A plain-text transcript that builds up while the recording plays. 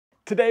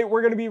Today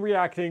we're going to be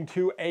reacting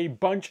to a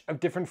bunch of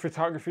different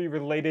photography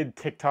related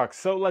TikToks,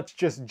 so let's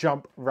just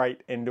jump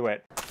right into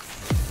it.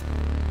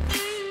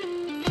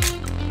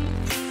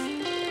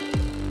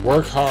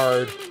 Work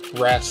hard,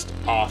 rest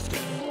often.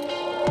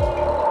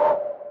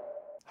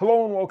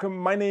 Hello and welcome,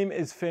 my name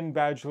is Finn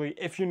Badgley.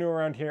 If you're new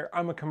around here,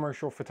 I'm a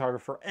commercial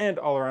photographer and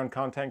all-around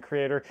content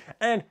creator,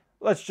 and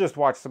let's just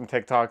watch some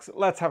TikToks,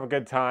 let's have a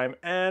good time,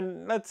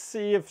 and let's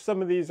see if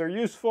some of these are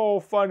useful,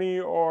 funny,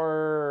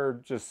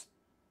 or just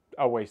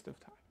a waste of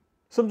time.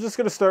 So I'm just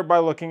going to start by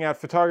looking at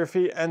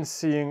photography and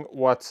seeing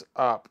what's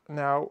up.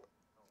 Now,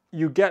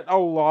 you get a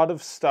lot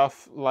of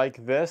stuff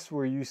like this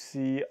where you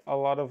see a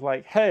lot of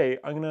like, hey,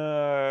 I'm going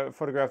to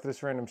photograph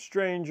this random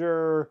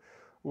stranger,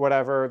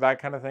 whatever, that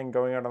kind of thing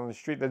going out on the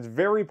street. That's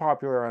very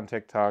popular on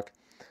TikTok.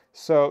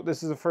 So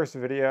this is the first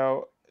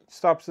video.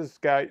 Stops this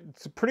guy.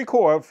 It's a pretty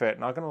cool outfit,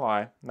 not going to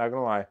lie. Not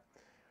going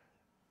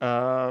to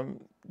lie.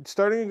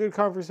 Starting a good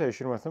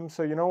conversation with him.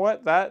 So you know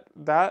what?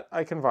 That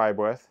I can vibe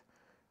with.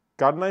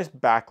 Got a nice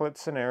backlit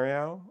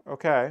scenario.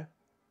 Okay.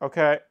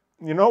 Okay.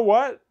 You know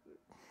what?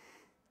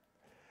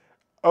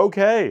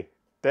 Okay.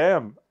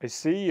 Damn. I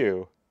see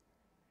you.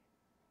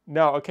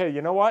 No. Okay.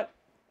 You know what?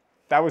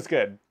 That was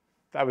good.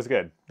 That was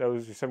good.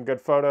 Those are some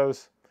good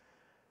photos.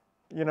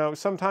 You know,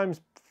 sometimes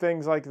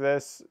things like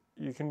this,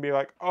 you can be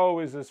like, oh,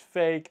 is this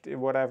faked?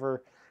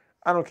 Whatever.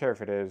 I don't care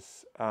if it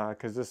is,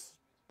 because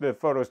the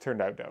photos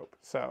turned out dope.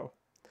 So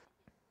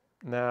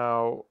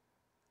now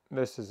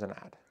this is an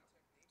ad.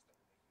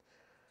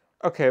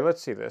 Okay,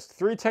 let's see this.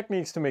 3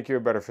 techniques to make you a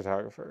better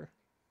photographer.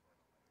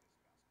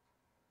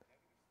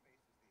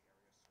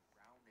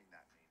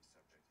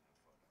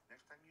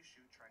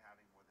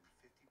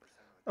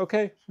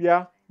 Okay,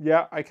 yeah,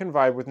 I can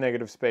vibe with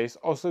negative space.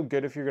 Also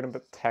good if you're going to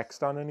put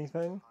text on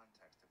anything.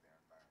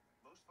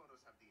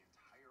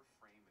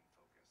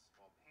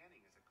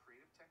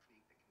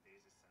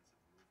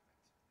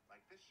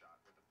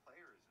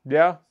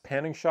 Yeah,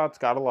 panning shots,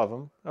 gotta love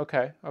them.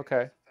 Okay,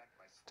 okay.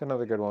 It's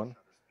another good one.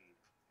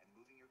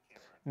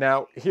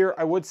 Now, here,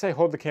 I would say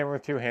hold the camera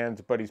with 2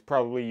 hands, but he's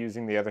probably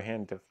using the other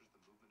hand to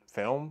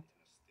film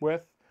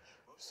with,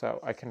 so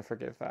I can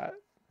forgive that.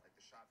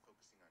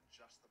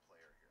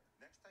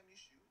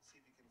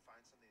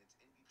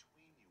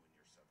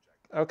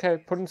 Okay,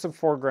 putting some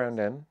foreground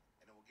in.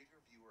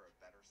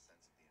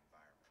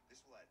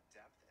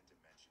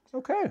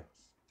 Okay,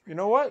 you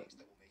know what?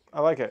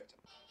 I like it.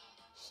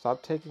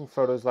 Stop taking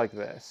photos like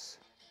this.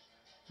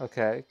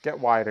 Okay, get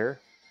wider.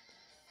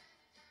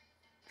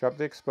 Drop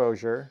the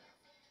exposure.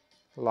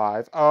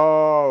 Live.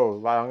 Oh,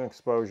 long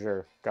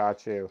exposure.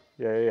 Got you.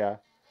 Yeah.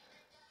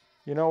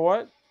 You know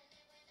what?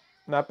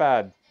 Not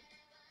bad.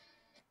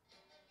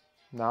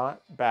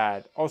 Not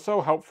bad.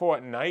 Also helpful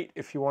at night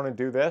if you want to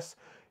do this.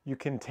 You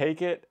can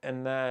take it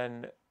and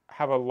then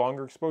have a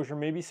longer exposure.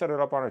 Maybe set it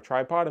up on a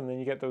tripod and then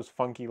you get those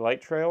funky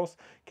light trails.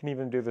 You can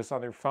even do this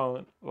on your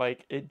phone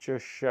like it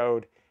just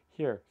showed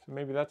here. So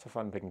maybe that's a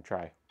fun thing to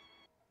try.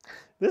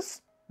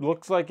 This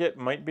looks like it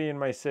might be in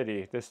my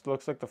city. This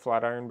looks like the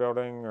Flatiron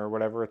Building or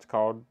whatever it's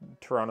called.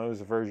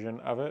 Toronto's version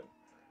of it.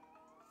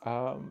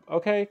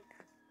 Okay,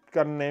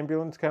 got an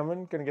ambulance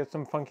coming. Gonna get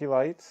some funky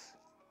lights.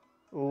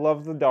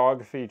 Love the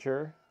dog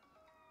feature.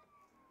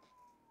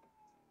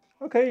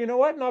 Okay, you know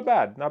what? Not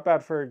bad. Not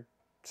bad for a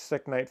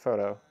sick night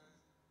photo.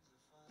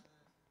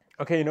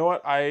 Okay, you know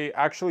what? I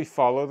actually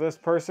follow this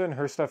person.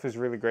 Her stuff is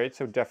really great,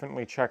 so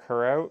definitely check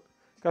her out.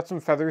 Got some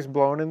feathers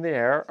blown in the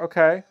air.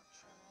 Okay,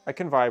 I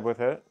can vibe with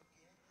it.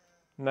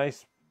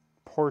 Nice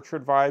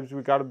portrait vibes.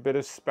 We got a bit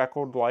of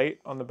speckled light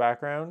on the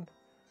background.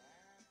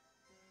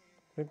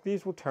 I think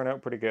these will turn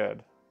out pretty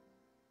good.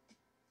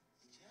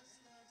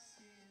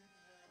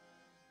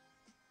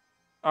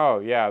 Oh,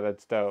 yeah,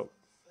 that's dope.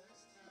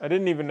 I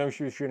didn't even know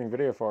she was shooting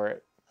video for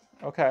it.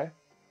 Okay.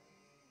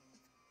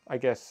 I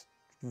guess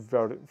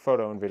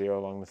photo and video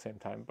along the same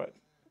time, but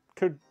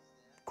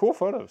cool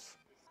photos.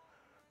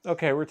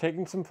 Okay, we're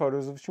taking some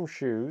photos of some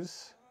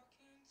shoes.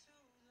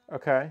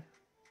 Okay.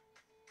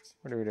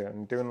 What are we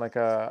doing? Doing like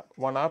a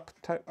one-up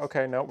type?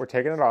 Okay, no, we're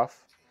taking it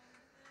off.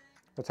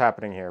 What's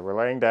happening here? We're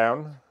laying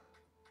down.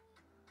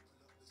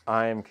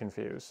 I am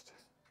confused.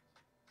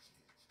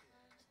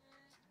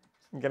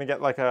 I'm gonna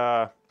get like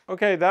a...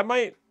 Okay, that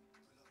might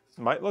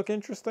look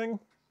interesting.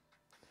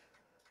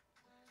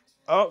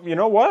 Oh, you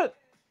know what?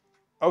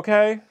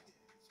 Okay.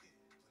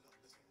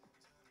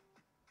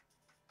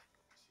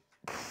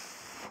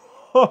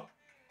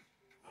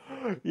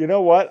 You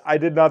know what? I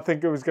did not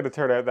think it was going to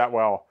turn out that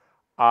well.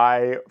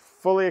 I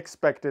fully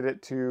expected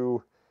it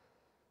to...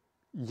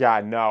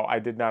 Yeah, no, I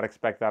did not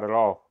expect that at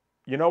all.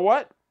 You know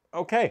what?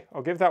 Okay,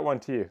 I'll give that one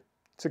to you.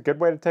 It's a good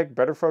way to take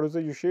better photos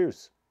of your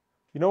shoes.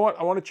 You know what?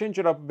 I want to change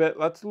it up a bit.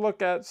 Let's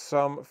look at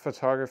some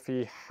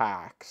photography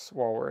hacks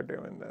while we're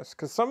doing this,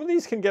 because some of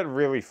these can get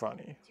really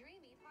funny.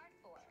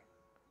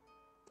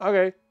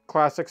 Okay,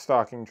 classic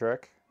stalking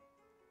trick.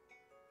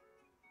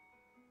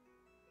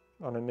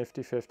 On a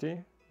nifty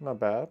 50. Not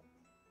bad.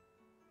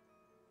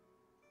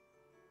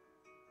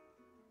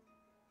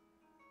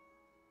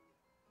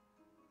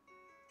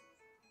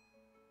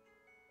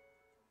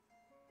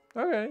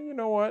 Okay, you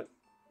know what?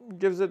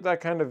 Gives it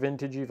that kind of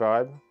vintagey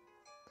vibe.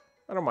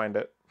 I don't mind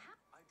it.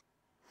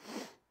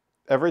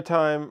 Every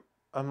time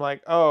I'm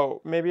like,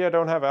 oh, maybe I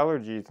don't have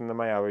allergies, and then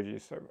my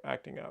allergies are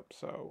acting up.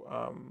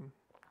 So,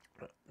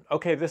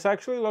 okay, this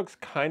actually looks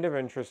kind of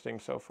interesting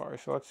so far.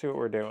 So let's see what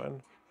we're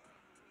doing.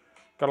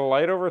 Got a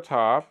light over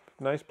top.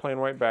 Nice plain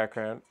white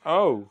background.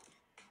 Oh.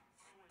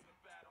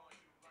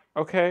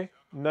 Okay,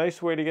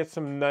 nice way to get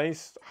some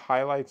nice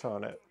highlights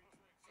on it.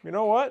 You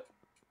know what?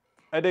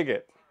 I dig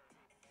it.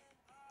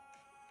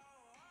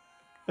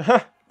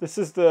 This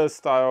is the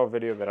style of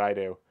video that I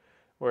do,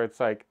 where it's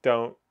like,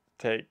 don't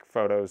take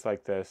photos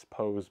like this,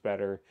 pose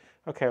better.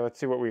 Okay, let's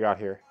see what we got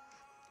here.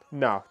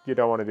 No, you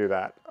don't want to do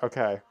that.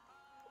 Okay.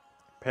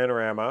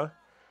 Panorama.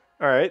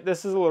 All right,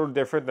 this is a little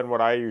different than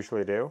what I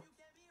usually do.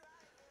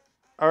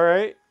 All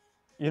right.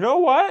 You know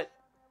what?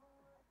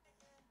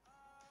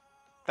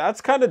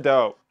 That's kind of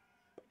dope.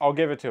 I'll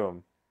give it to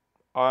him.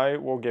 I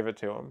will give it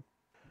to him.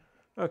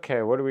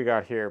 Okay, what do we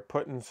got here?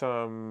 Putting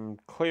some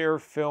clear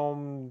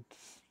film,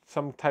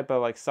 some type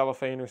of like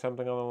cellophane or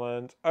something on the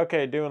lens.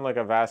 Okay, doing like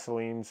a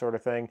Vaseline sort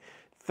of thing.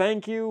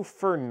 Thank you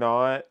for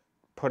not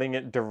putting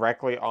it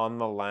directly on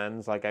the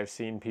lens like I've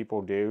seen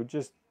people do.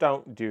 Just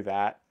don't do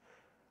that.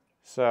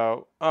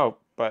 So, oh,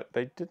 but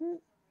they didn't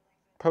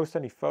post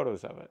any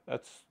photos of it.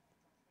 That's,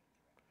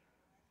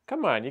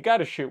 come on, you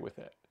gotta shoot with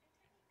it.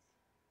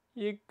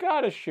 You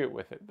gotta shoot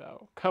with it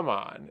though. Come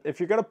on. If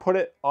you're gonna put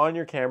it on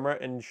your camera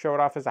and show it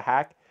off as a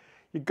hack,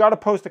 you gotta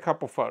post a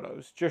couple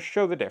photos. Just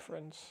show the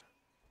difference.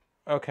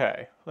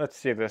 Okay, let's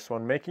see this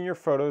one. Making your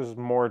photos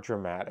more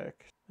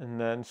dramatic.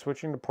 And then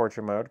switching to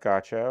portrait mode.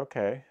 Gotcha,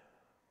 okay.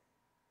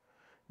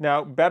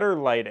 Now, better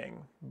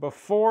lighting.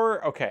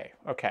 Before, okay.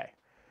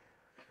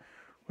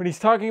 When he's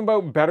talking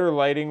about better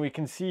lighting, we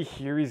can see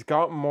here he's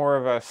got more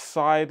of a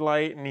side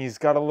light and he's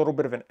got a little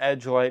bit of an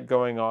edge light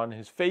going on.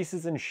 His face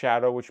is in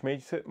shadow, which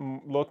makes it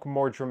look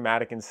more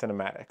dramatic and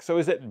cinematic. So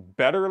is it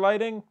better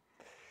lighting?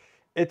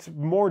 It's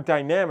more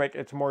dynamic,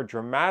 it's more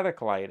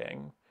dramatic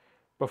lighting.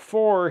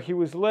 Before he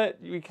was lit,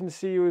 you can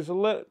see he was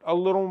lit a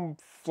little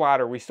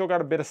flatter. We still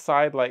got a bit of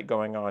side light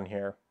going on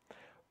here.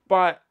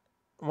 But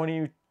when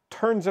he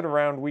turns it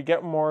around, we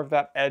get more of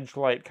that edge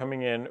light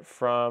coming in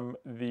from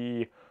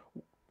the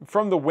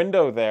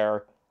window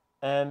there,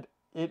 and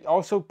it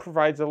also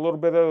provides a little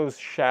bit of those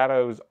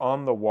shadows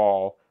on the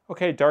wall.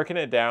 Okay, darken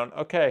it down.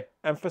 Okay,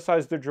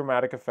 emphasize the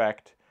dramatic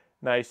effect.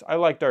 Nice. I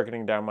like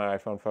darkening down my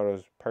iPhone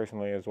photos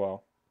personally as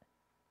well.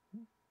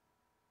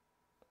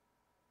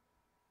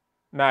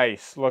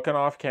 Nice. Looking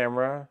off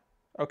camera.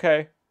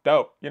 Okay,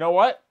 dope. You know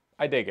what?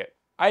 I dig it.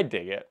 I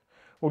dig it.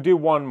 We'll do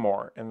one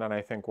more, and then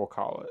I think we'll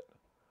call it.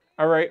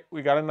 All right,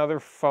 we got another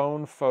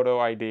phone photo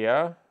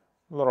idea.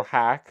 A little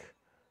hack.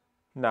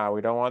 No,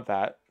 we don't want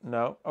that.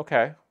 No,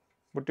 okay.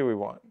 What do we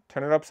want?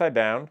 Turn it upside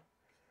down.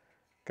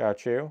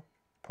 Got you.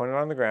 Point it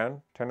on the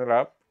ground. Turn it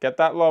up. Get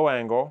that low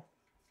angle.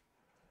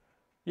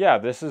 Yeah,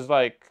 this is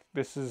what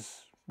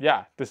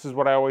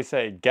I always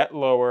say. Get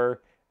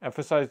lower.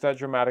 Emphasize that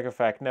dramatic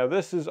effect. Now,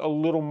 this is a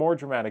little more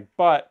dramatic,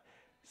 but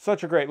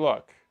such a great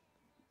look.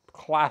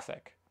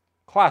 Classic.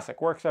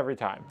 Classic. Works every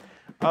time.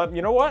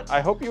 You know what?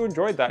 I hope you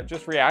enjoyed that.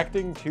 Just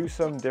reacting to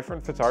some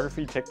different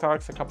photography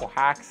TikToks, a couple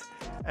hacks.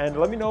 And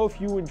let me know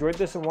if you enjoyed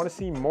this and want to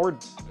see more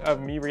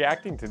of me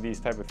reacting to these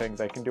type of things.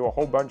 I can do a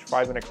whole bunch,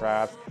 5-minute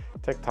crafts,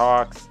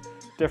 TikToks,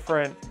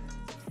 different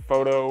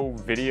photo,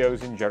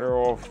 videos in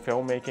general,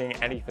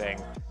 filmmaking,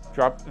 anything.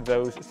 Drop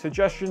those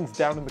suggestions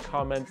down in the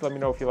comments. Let me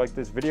know if you liked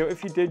this video.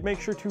 If you did, make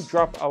sure to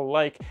drop a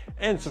like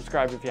and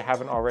subscribe if you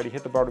haven't already.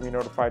 Hit the bell to be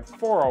notified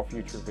for all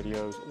future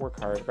videos. Work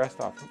hard, rest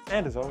often,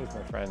 and as always,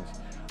 my friends,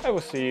 I will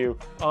see you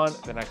on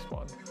the next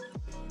one.